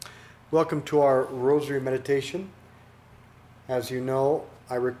Welcome to our Rosary Meditation. As you know,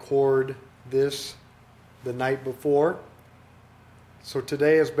 I record this the night before. So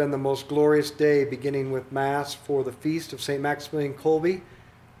today has been the most glorious day, beginning with Mass for the feast of St. Maximilian Kolbe,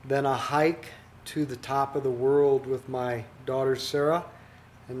 then a hike to the top of the world with my daughter Sarah,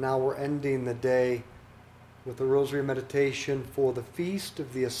 and now we're ending the day with the Rosary Meditation for the Feast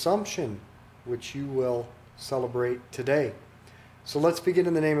of the Assumption, which you will celebrate today. So let's begin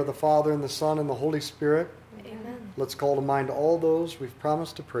in the name of the Father, and the Son, and the Holy Spirit. Amen. Let's call to mind all those we've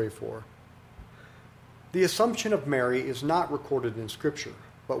promised to pray for. The Assumption of Mary is not recorded in Scripture,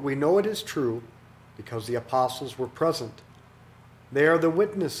 but we know it is true because the apostles were present. They are the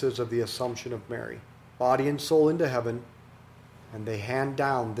witnesses of the Assumption of Mary, body and soul into heaven, and they hand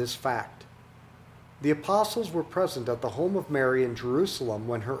down this fact. The apostles were present at the home of Mary in Jerusalem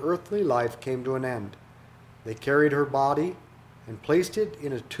when her earthly life came to an end. They carried her body and placed it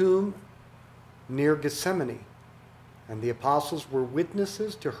in a tomb near Gethsemane, and the apostles were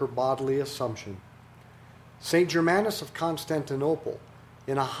witnesses to her bodily assumption. St. Germanus of Constantinople,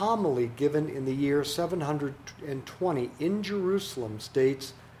 in a homily given in the year 720 in Jerusalem,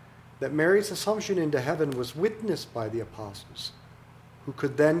 states that Mary's assumption into heaven was witnessed by the apostles, who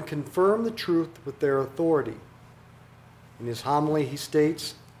could then confirm the truth with their authority. In his homily he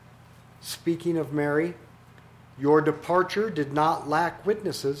states, speaking of Mary, "Your departure did not lack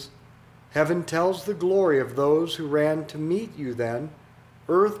witnesses. Heaven tells the glory of those who ran to meet you then.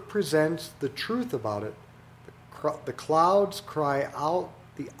 Earth presents the truth about it. The clouds cry out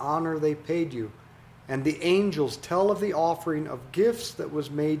the honor they paid you, and the angels tell of the offering of gifts that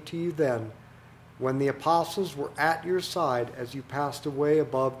was made to you then, when the apostles were at your side as you passed away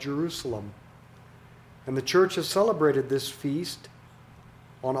above Jerusalem." And the Church has celebrated this feast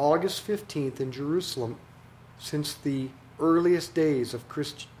on August 15th in Jerusalem since the earliest days of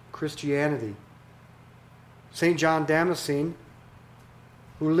Christianity. St. John Damascene,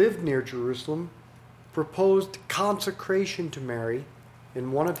 who lived near Jerusalem, proposed consecration to Mary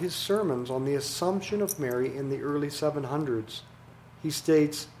in one of his sermons on the Assumption of Mary in the early 700s. He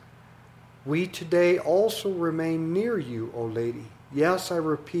states, "We today also remain near you, O Lady. Yes, I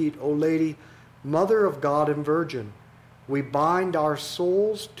repeat, O Lady, Mother of God and Virgin. We bind our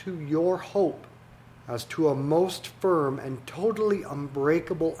souls to your hope as to a most firm and totally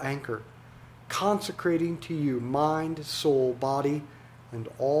unbreakable anchor, consecrating to you mind, soul, body, and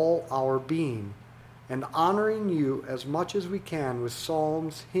all our being, and honoring you as much as we can with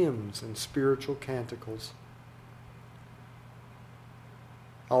psalms, hymns, and spiritual canticles.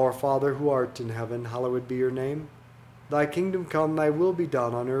 Our Father who art in heaven, hallowed be your name. Thy kingdom come, thy will be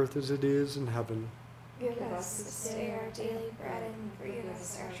done on earth as it is in heaven. Give us this day our daily bread, and forgive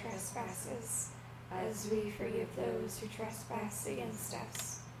us our trespasses, as we forgive those who trespass against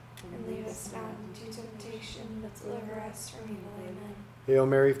us. And lead us not into temptation, but deliver us from evil. Amen. Hail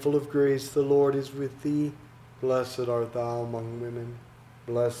Mary, full of grace, the Lord is with thee. Blessed art thou among women.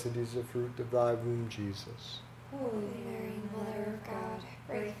 Blessed is the fruit of thy womb, Jesus. Holy Mary, Mother of God,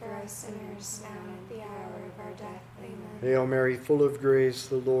 pray for us sinners, now and at the hour of our death. Amen. Hail Mary, full of grace,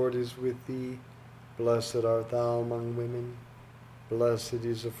 the Lord is with thee. Blessed art thou among women. Blessed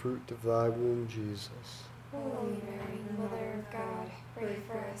is the fruit of thy womb, Jesus. Holy Mary, Mother of God, pray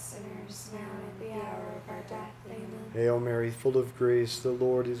for us sinners, now and at the hour of our death. Amen. Hail Mary, full of grace, the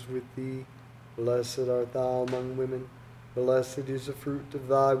Lord is with thee. Blessed art thou among women. Blessed is the fruit of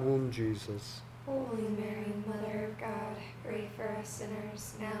thy womb, Jesus. Holy Mary, Mother of God, pray for us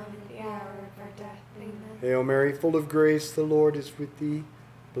sinners, now and at the hour of our death. Amen. Hail Mary, full of grace, the Lord is with thee.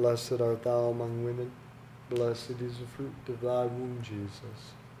 Blessed art thou among women. Blessed is the fruit of thy womb,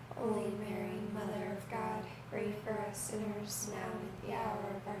 Jesus. Holy Mary, Mother of God, pray for us sinners, now and at the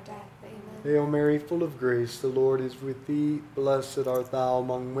hour of our death. Amen. Hail Mary, full of grace, the Lord is with thee. Blessed art thou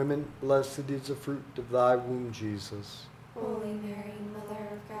among women. Blessed is the fruit of thy womb, Jesus. Holy Mary, Mother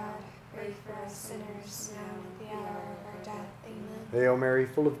of God, pray for us sinners, now and at the hour of our death. Amen. Hail Mary,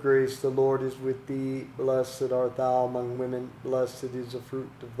 full of grace, the Lord is with thee. Blessed art thou among women. Blessed is the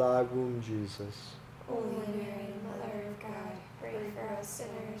fruit of thy womb, Jesus. Holy Mary, Mother of God, pray for us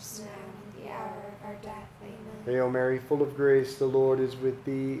sinners, now and at the hour of our death. Amen. Hail Mary, full of grace, the Lord is with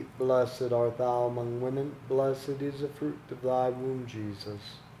thee. Blessed art thou among women. Blessed is the fruit of thy womb, Jesus.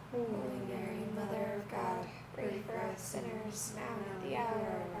 Holy Mary, Mother of God, pray for us sinners, now and at the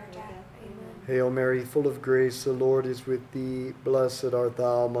hour of our death. Amen. Hail Mary, full of grace, the Lord is with thee. Blessed art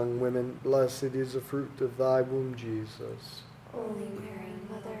thou among women. Blessed is the fruit of thy womb, Jesus. Holy Mary,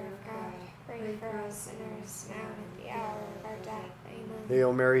 Mother of God, pray for us sinners, now and at the hour of our death. Amen.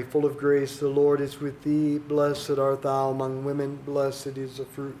 Hail Mary, full of grace, the Lord is with thee. Blessed art thou among women. Blessed is the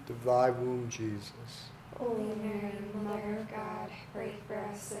fruit of thy womb, Jesus. Holy Mary, Mother of God, pray for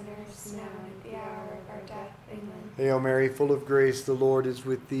us sinners, now and at the hour of our death. Amen. Hail Mary, full of grace, the Lord is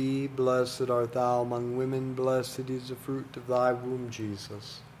with thee. Blessed art thou among women. Blessed is the fruit of thy womb,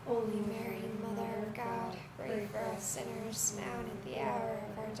 Jesus. Holy Mary, Mother of God, pray for us sinners, now and at the hour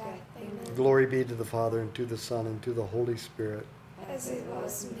of our death. Amen. Glory be to the Father, and to the Son, and to the Holy Spirit. As it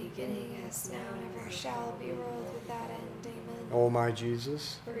was in the beginning, as now and ever shall be, world without end. Amen. O my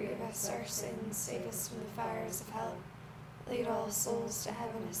Jesus, Forgive us our sins, save us from the fires of hell. Lead all souls to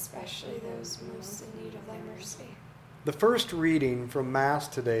heaven, especially those most in need of thy mercy. the first reading from Mass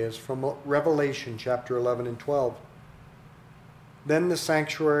today is from Revelation chapter 11 and 12. Then the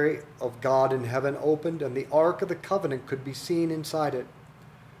sanctuary of God in heaven opened, and the ark of the covenant could be seen inside it.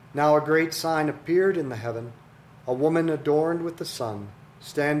 Now a great sign appeared in the heaven, a woman adorned with the sun,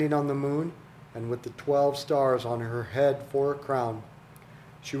 standing on the moon, and with the 12 stars on her head for a crown.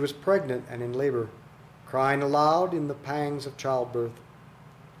 She was pregnant and in labor, crying aloud in the pangs of childbirth.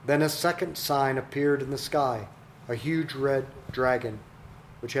 Then a second sign appeared in the sky, a huge red dragon,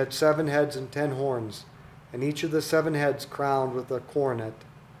 which had 7 heads and 10 horns, and each of the 7 heads crowned with a coronet.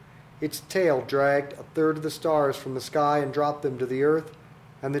 Its tail dragged a third of the stars from the sky and dropped them to the earth,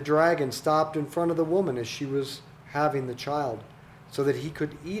 and the dragon stopped in front of the woman as she was having the child, so that he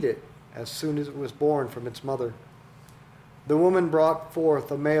could eat it as soon as it was born from its mother. The woman brought forth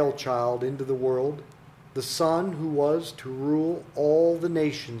a male child into the world, the Son who was to rule all the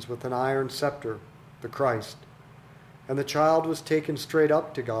nations with an iron scepter, the Christ. And the child was taken straight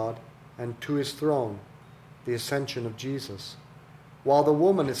up to God and to his throne, the ascension of Jesus, while the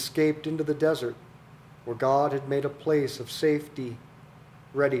woman escaped into the desert, where God had made a place of safety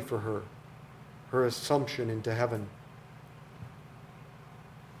ready for her, her assumption into heaven.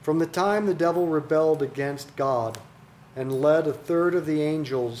 From the time the devil rebelled against God and led a third of the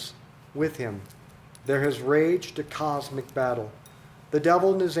angels with him, there has raged a cosmic battle. The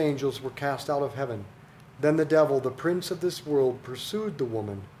devil and his angels were cast out of heaven. Then the devil, the prince of this world, pursued the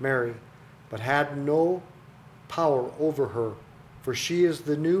woman, Mary, but had no power over her, for she is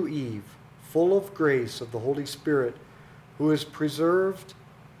the new Eve, full of grace of the Holy Spirit, who is preserved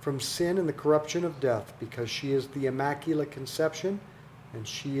from sin and the corruption of death, because she is the Immaculate Conception, and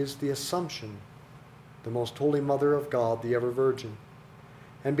she is the Assumption, the most holy Mother of God, the ever-Virgin.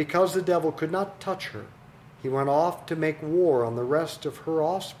 And because the devil could not touch her, he went off to make war on the rest of her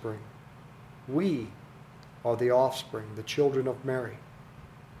offspring. We are the offspring, the children of Mary.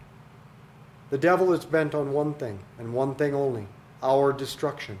 The devil is bent on one thing, and one thing only, our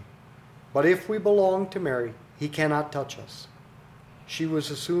destruction. But if we belong to Mary, he cannot touch us. She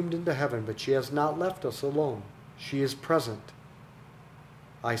was assumed into heaven, but she has not left us alone. She is present.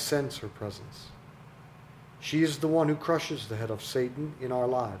 I sense her presence. She is the one who crushes the head of Satan in our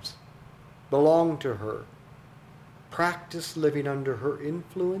lives. Belong to her. Practice living under her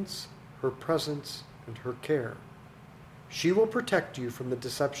influence, her presence, and her care. She will protect you from the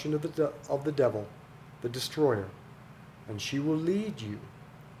deception of the devil, the destroyer, and she will lead you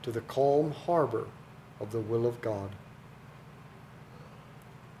to the calm harbor of the will of God.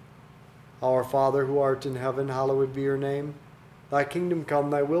 Our Father, who art in heaven, hallowed be your name. Thy kingdom come,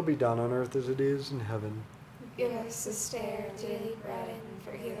 thy will be done on earth as it is in heaven. Give us this day our daily bread, and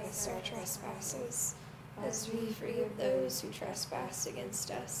forgive us our trespasses, as we forgive those who trespass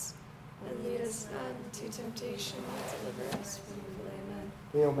against us. And lead us not into temptation, but deliver us from evil. Amen.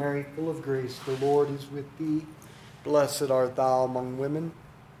 Hail Mary, full of grace, the Lord is with thee. Blessed art thou among women.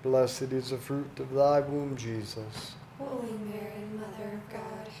 Blessed is the fruit of thy womb, Jesus. Holy Mary, Mother of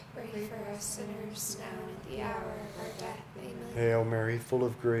God, pray for us sinners, now and at the hour of our death. Amen. Hail Mary, full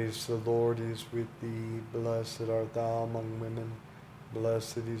of grace, the Lord is with thee. Blessed art thou among women.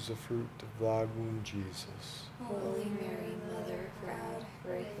 Blessed is the fruit of thy womb, Jesus. Holy Mary, Mother of God,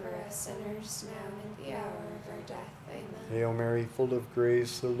 pray for us sinners, now and at the hour of our death. Amen. Hail Mary, full of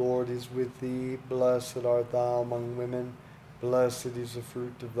grace, the Lord is with thee. Blessed art thou among women. Blessed is the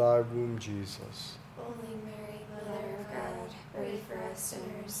fruit of thy womb, Jesus. Holy Mary, Mother of God, pray for us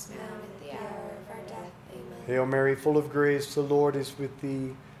sinners, now and at the hour of our death. Amen. Hail Mary, full of grace, the Lord is with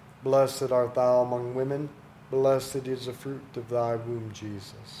thee. Blessed art thou among women. Blessed is the fruit of thy womb,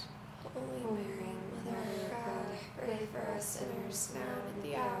 Jesus. Holy Mary, Mother of God, pray for us sinners, now and at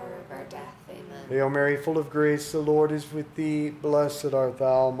the hour of our death. Amen. Hail Mary, full of grace, the Lord is with thee. Blessed art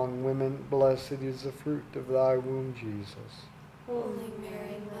thou among women. Blessed is the fruit of thy womb, Jesus. Holy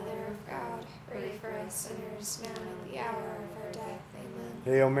Mary, Mother of God, pray for us sinners, now and at the hour of our death. Amen.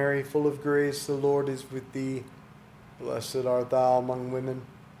 Hail Mary, full of grace, the Lord is with thee. Blessed art thou among women.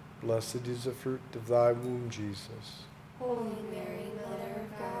 Blessed is the fruit of thy womb, Jesus. Holy Mary, Mother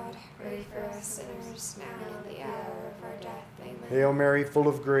of God, pray for us sinners, now and at the hour of our death. Amen. Hail Mary, full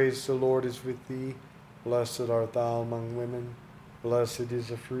of grace, the Lord is with thee. Blessed art thou among women. Blessed is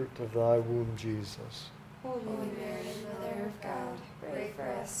the fruit of thy womb, Jesus. Holy Mary, Mother of God, pray for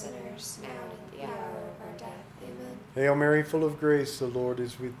us sinners, now and at the hour of our death. Amen. Hail Mary, full of grace, the Lord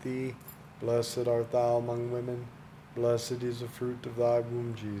is with thee. Blessed art thou among women. Blessed is the fruit of thy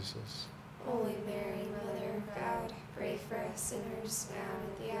womb, Jesus. Holy Mary, Mother of God, pray for us sinners, now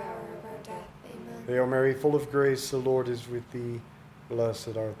and at the hour of our death. Amen. Hail Mary, full of grace, the Lord is with thee.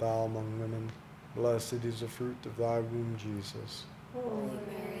 Blessed art thou among women. Blessed is the fruit of thy womb, Jesus. Holy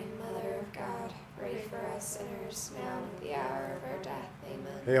Mary, Mother of God, pray for us sinners, now and at the hour of our death.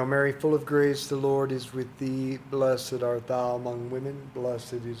 Amen. Hail Mary, full of grace, the Lord is with thee. Blessed art thou among women.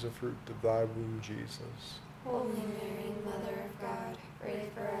 Blessed is the fruit of thy womb, Jesus. Holy Mary, Mother of God, pray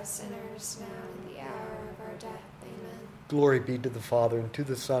for us sinners, now and at the hour of our death. Amen. Glory be to the Father, and to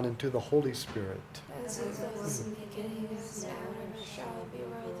the Son, and to the Holy Spirit. As it was in the beginning, is now, and ever shall be,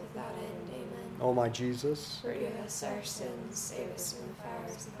 world without end. Amen. O my Jesus, Forgive us our sins, save us from the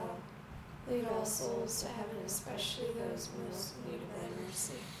fires of hell. Lead all souls to heaven, especially those most in need of thy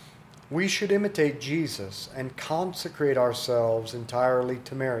mercy. we should imitate Jesus and consecrate ourselves entirely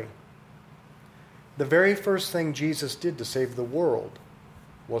to Mary. The very first thing Jesus did to save the world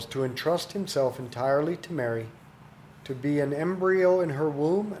was to entrust himself entirely to Mary, to be an embryo in her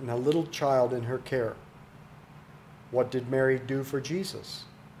womb and a little child in her care. What did Mary do for Jesus?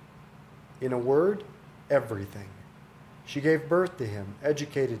 In a word, everything. She gave birth to him,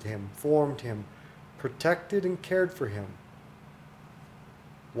 educated him, formed him, protected and cared for him.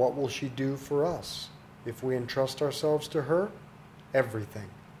 What will she do for us if we entrust ourselves to her? Everything.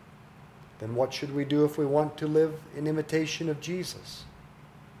 Then what should we do if we want to live in imitation of Jesus?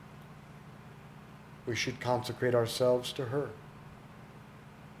 We should consecrate ourselves to her.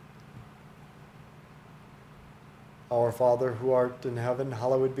 Our Father, who art in heaven,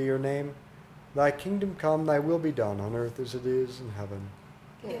 hallowed be your name. Thy kingdom come, thy will be done on earth as it is in heaven.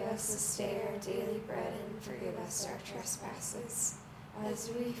 Give us this day our daily bread, and forgive us our trespasses, as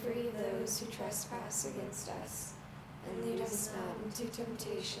we forgive those who trespass against us. And lead us not into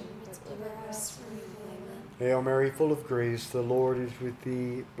temptation, but deliver us from evil. Amen. Hail Mary, full of grace, the Lord is with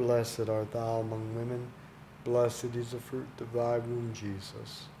thee. Blessed art thou among women. Blessed is the fruit of thy womb,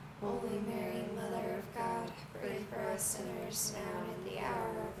 Jesus. Holy Mary, Mother of God, pray for us sinners, now and at the hour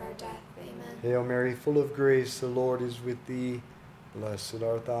of our death. Amen. Hail Mary, full of grace, the Lord is with thee. Blessed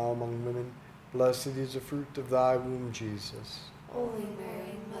art thou among women. Blessed is the fruit of thy womb, Jesus. Holy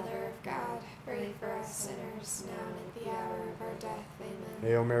Mary, Mother of God, pray for us sinners, now and at the hour of our death. Amen.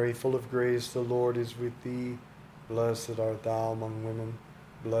 Hail Mary, full of grace, the Lord is with thee. Blessed art thou among women.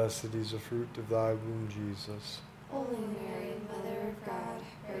 Blessed is the fruit of thy womb, Jesus. Holy Mary, Mother of God,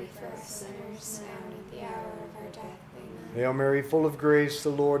 pray for us sinners, now and at the hour of our death. Amen. Hail Mary, full of grace, the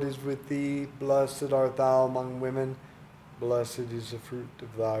Lord is with thee. Blessed art thou among women. Blessed is the fruit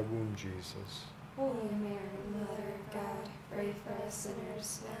of thy womb, Jesus. Holy Mary, Mother of God, pray for us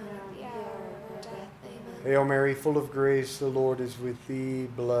sinners, now and at the hour of our death. Amen. Hail Mary, full of grace, the Lord is with thee.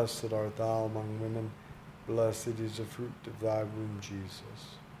 Blessed art thou among women. Blessed is the fruit of thy womb,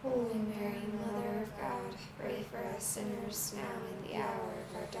 Jesus. Holy Mary, Mother of God, pray for us sinners, now and at the hour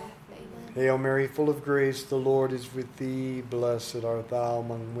of our death. Amen. Hail Mary, full of grace, the Lord is with thee. Blessed art thou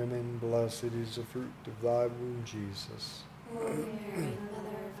among women. Blessed is the fruit of thy womb, Jesus. Holy Mary,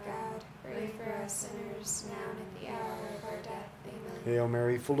 Mother of God, pray for us sinners, now and at the hour of our death. Amen. Hail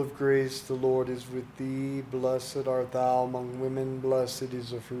Mary, full of grace, the Lord is with thee. Blessed art thou among women. Blessed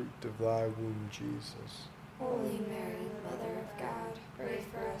is the fruit of thy womb, Jesus. Holy Mary, Mother of God, pray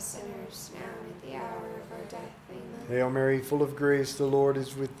for us sinners, now and at the hour of our death. Amen. Hail Mary, full of grace, the Lord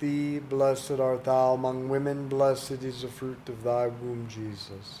is with thee. Blessed art thou among women. Blessed is the fruit of thy womb,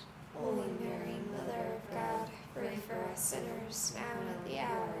 Jesus. Holy Mary, Mother of God, pray for us sinners, now and at the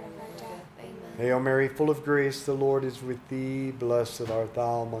hour of our death. Amen. Hail Mary, full of grace, the Lord is with thee. Blessed art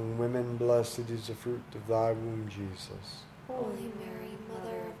thou among women. Blessed is the fruit of thy womb, Jesus. Holy Mary,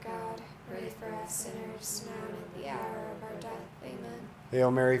 Mother of God, pray for us sinners, now and at the hour of our death. Amen.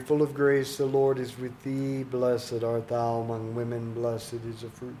 Hail Mary, full of grace, the Lord is with thee. Blessed art thou among women. Blessed is the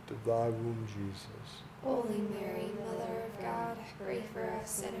fruit of thy womb, Jesus. Holy Mary, Mother of God, pray for us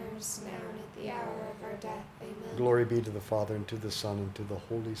sinners, now and at the hour of our death. Amen. Glory be to the Father, and to the Son, and to the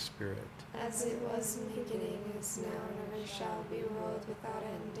Holy Spirit. As it was in the beginning, is now, and ever shall be, world without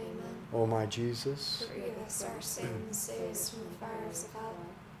end. Amen. O my Jesus, Forgive us our sins, save us from the fires of hell.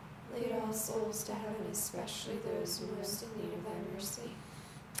 Lead all souls to heaven, especially those most in need of thy mercy.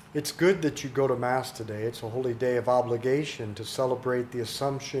 It's good that you go to Mass today. It's a holy day of obligation to celebrate the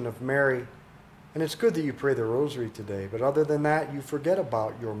Assumption of Mary. And it's good that you pray the Rosary today. But other than that, you forget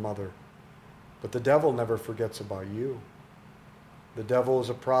about your mother. But the devil never forgets about you. The devil is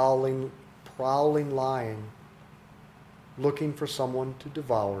a prowling lion, looking for someone to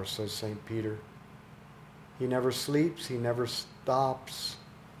devour, says St. Peter. He never sleeps, he never stops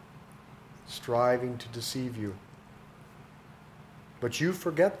striving to deceive you. But you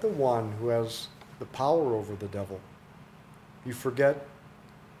forget the one who has the power over the devil. You forget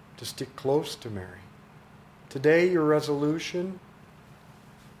to stick close to Mary. Today, your resolution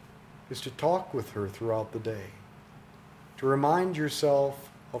is to talk with her throughout the day, to remind yourself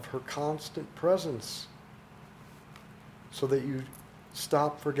of her constant presence so that you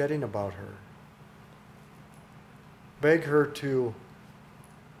stop forgetting about her. Beg her to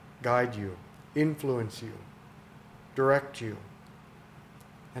guide you, influence you, direct you,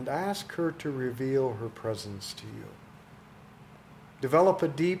 and ask her to reveal her presence to you. Develop a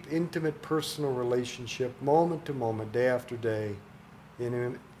deep, intimate, personal relationship, moment to moment, day after day,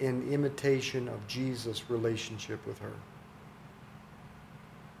 in imitation of Jesus' relationship with her.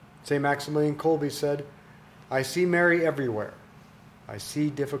 St. Maximilian Kolbe said, I see Mary everywhere. I see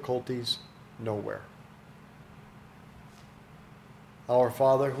difficulties nowhere. Our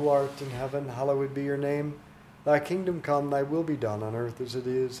Father, who art in heaven, hallowed be your name. Thy kingdom come, thy will be done on earth as it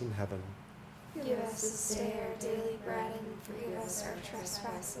is in heaven. Give us this day our daily bread, and forgive us our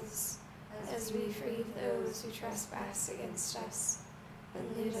trespasses, as we forgive those who trespass against us.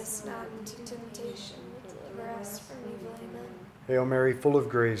 And lead us not into temptation, but deliver us from evil. Amen. Hail Mary, full of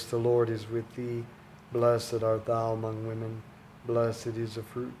grace, the Lord is with thee. Blessed art thou among women. Blessed is the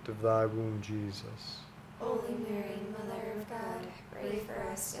fruit of thy womb, Jesus. Holy Mary, Mother of God, pray for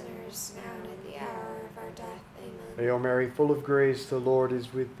us sinners, now and at the hour of our death. Amen. Hail Mary, full of grace, the Lord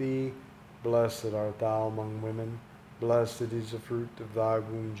is with thee. Blessed art thou among women. Blessed is the fruit of thy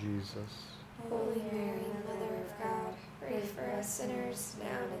womb, Jesus. Holy Mary, Mother of God, pray for us sinners,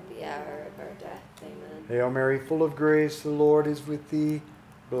 now and at the hour of our death. Amen. Hail Mary, full of grace, the Lord is with thee.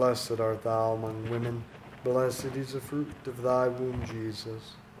 Blessed art thou among women. Blessed is the fruit of thy womb,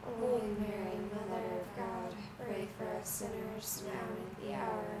 Jesus. Holy Mary, Mother of God, pray for us sinners, now and at the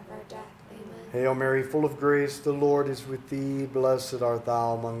hour of our death. Amen. Hail Mary, full of grace, the Lord is with thee. Blessed art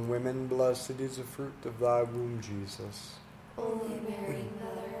thou among women. Blessed is the fruit of thy womb, Jesus. Holy Mary,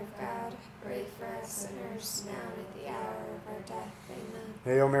 Mother of God, pray for us sinners, now and at the hour of our death. Amen.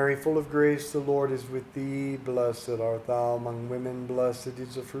 Hail Mary, full of grace, the Lord is with thee. Blessed art thou among women. Blessed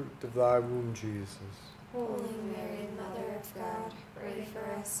is the fruit of thy womb, Jesus. Holy Mary, Mother of God, pray for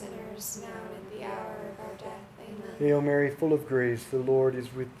us sinners, now and at the hour of our death. Amen. Hail Mary, full of grace, the Lord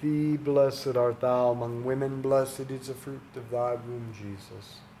is with thee. Blessed art thou among women. Blessed is the fruit of thy womb,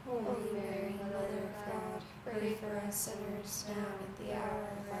 Jesus. Holy Mary, Mother of God, pray for us sinners, now and at the hour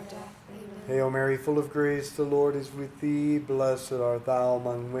of our death. Amen. Hail Mary, full of grace, the Lord is with thee. Blessed art thou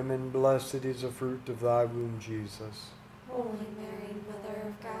among women. Blessed is the fruit of thy womb, Jesus. Holy Mary, Mother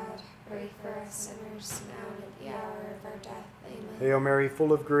of God, pray for us sinners, now and at the hour of our death. Amen. Hail Mary,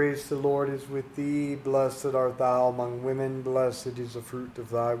 full of grace, the Lord is with thee. Blessed art thou among women. Blessed is the fruit of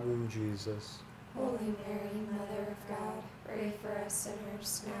thy womb, Jesus. Holy Mary, Mother of God, pray for us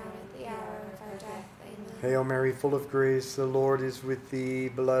sinners, now and at the hour of our death. Amen. Hail Mary, full of grace, the Lord is with thee.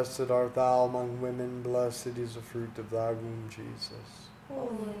 Blessed art thou among women. Blessed is the fruit of thy womb, Jesus. Holy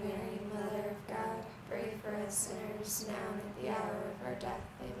Mary, Mother of God, pray for us sinners, now and at the hour of our death.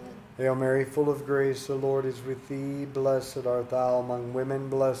 Amen. Hail Mary, full of grace, the Lord is with thee. Blessed art thou among women.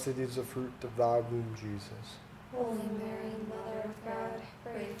 Blessed is the fruit of thy womb, Jesus. Holy Mary, Mother of God,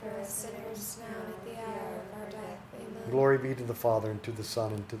 pray for us sinners, now and at the hour of our death. Amen. Glory be to the Father, and to the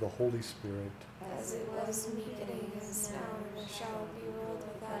Son, and to the Holy Spirit. As it was in the beginning, is now, and ever shall be, world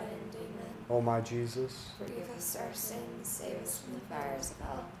without end. Amen. O my Jesus, Forgive us our sins, save us from the fires of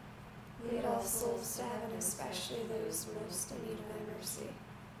hell. Lead all souls to heaven, especially those most in need of thy mercy.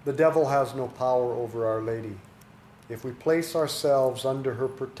 the devil has no power over Our Lady. If we place ourselves under her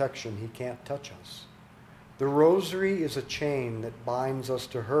protection, he can't touch us. The rosary is a chain that binds us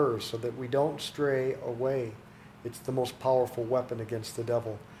to her so that we don't stray away. It's the most powerful weapon against the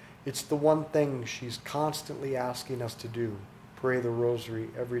devil. It's the one thing she's constantly asking us to do. Pray the rosary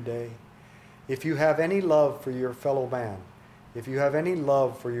every day. If you have any love for your fellow man, if you have any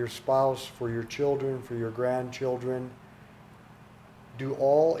love for your spouse, for your children, for your grandchildren, do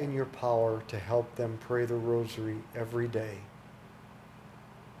all in your power to help them pray the rosary every day.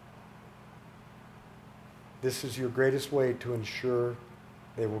 This is your greatest way to ensure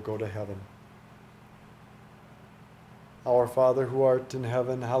they will go to heaven. Our Father who art in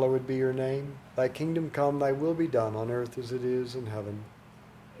heaven, hallowed be your name. Thy kingdom come, thy will be done on earth as it is in heaven.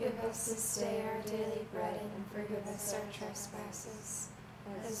 Give us this day our daily bread, and forgive us our trespasses,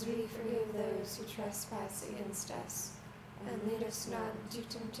 as we forgive those who trespass against us. And lead us not into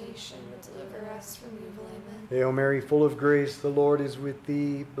temptation, but deliver us from evil. Amen. Hail Mary, full of grace, the Lord is with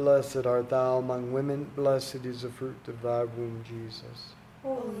thee. Blessed art thou among women, blessed is the fruit of thy womb, Jesus.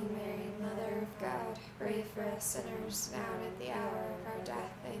 Holy Mary, Mother of God, pray for us sinners, now and at the hour of our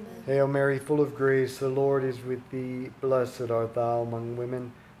death. Amen. Hail Mary, full of grace, the Lord is with thee. Blessed art thou among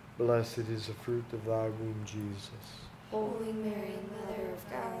women, blessed is the fruit of thy womb, Jesus. Holy Mary, Mother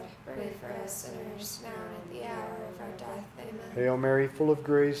of God, pray for us sinners, now and at the hour of our death. Amen. Hail Mary, full of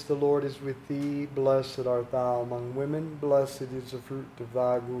grace, the Lord is with thee. Blessed art thou among women, blessed is the fruit of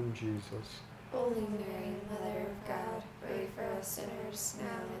thy womb, Jesus. Holy Mary, Mother of God, pray for us sinners, now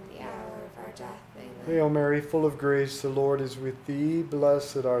and at the hour of our death. Amen. Hail Mary, full of grace, the Lord is with thee.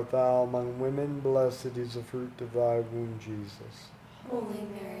 Blessed art thou among women, blessed is the fruit of thy womb, Jesus. Holy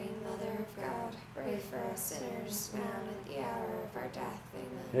Mary, Mother of God, pray for us sinners, now and at the hour of our death.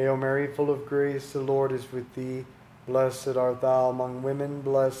 Amen. Hail Mary, full of grace, the Lord is with thee. Blessed art thou among women,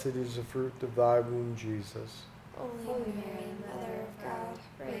 blessed is the fruit of thy womb, Jesus. Holy Mary, Mother of God,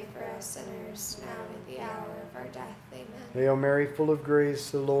 pray for us sinners, now and at the hour of our death. Amen. Hail Mary, full of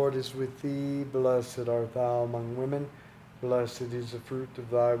grace, the Lord is with thee. Blessed art thou among women, blessed is the fruit of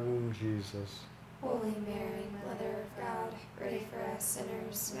thy womb, Jesus. Holy Mary, Mother of God, pray for us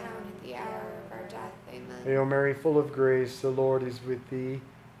sinners, now and at the hour of our death. Amen. Hail Mary, full of grace, the Lord is with thee.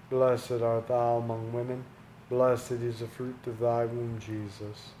 Blessed art thou among women, blessed is the fruit of thy womb,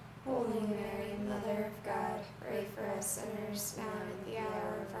 Jesus. Holy Mary, Mother of God, pray for us sinners, now and at the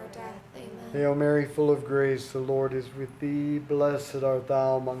hour of our death. Amen. Hail Mary, full of grace, the Lord is with thee. Blessed art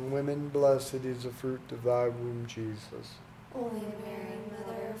thou among women, blessed is the fruit of thy womb, Jesus. Holy Mary,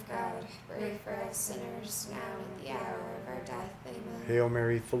 Mother of God, pray for us sinners, now and at the hour of our death. Amen. Hail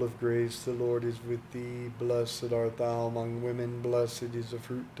Mary, full of grace, the Lord is with thee. Blessed art thou among women, blessed is the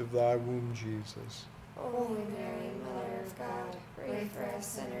fruit of thy womb, Jesus. Holy Mary, Mother of God, pray for us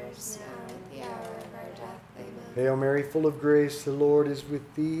sinners, now and at the hour of our death. Amen. Hail Mary, full of grace, the Lord is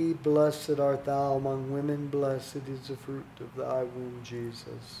with thee. Blessed art thou among women, blessed is the fruit of thy womb,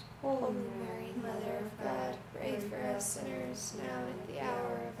 Jesus. Holy Mary, Mother of God, pray for us sinners, now and at the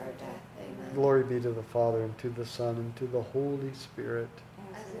hour of our death. Amen. Glory be to the Father, and to the Son, and to the Holy Spirit.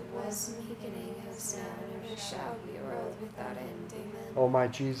 As it was in the beginning, is now, and ever shall be, a world without end. Amen. O my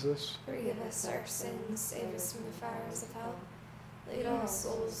Jesus, Forgive us our sins, save us from the fires of hell. Lead all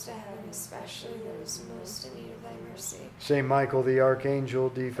souls to heaven, especially those most in need of thy mercy. Saint Michael the Archangel,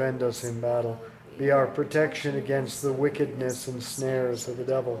 defend us in battle. Be our protection against the wickedness and snares of the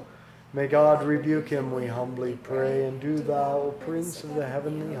devil. May God rebuke him, we humbly pray, and do thou, O Prince of the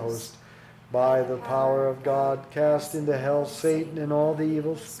heavenly host, by the power of God, cast into hell Satan and all the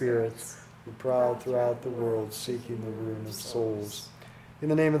evil spirits who prowl throughout the world, seeking the ruin of souls. In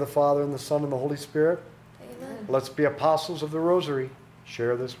the name of the Father, and the Son, and the Holy Spirit, Amen. let's be apostles of the Rosary.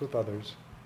 Share this with others.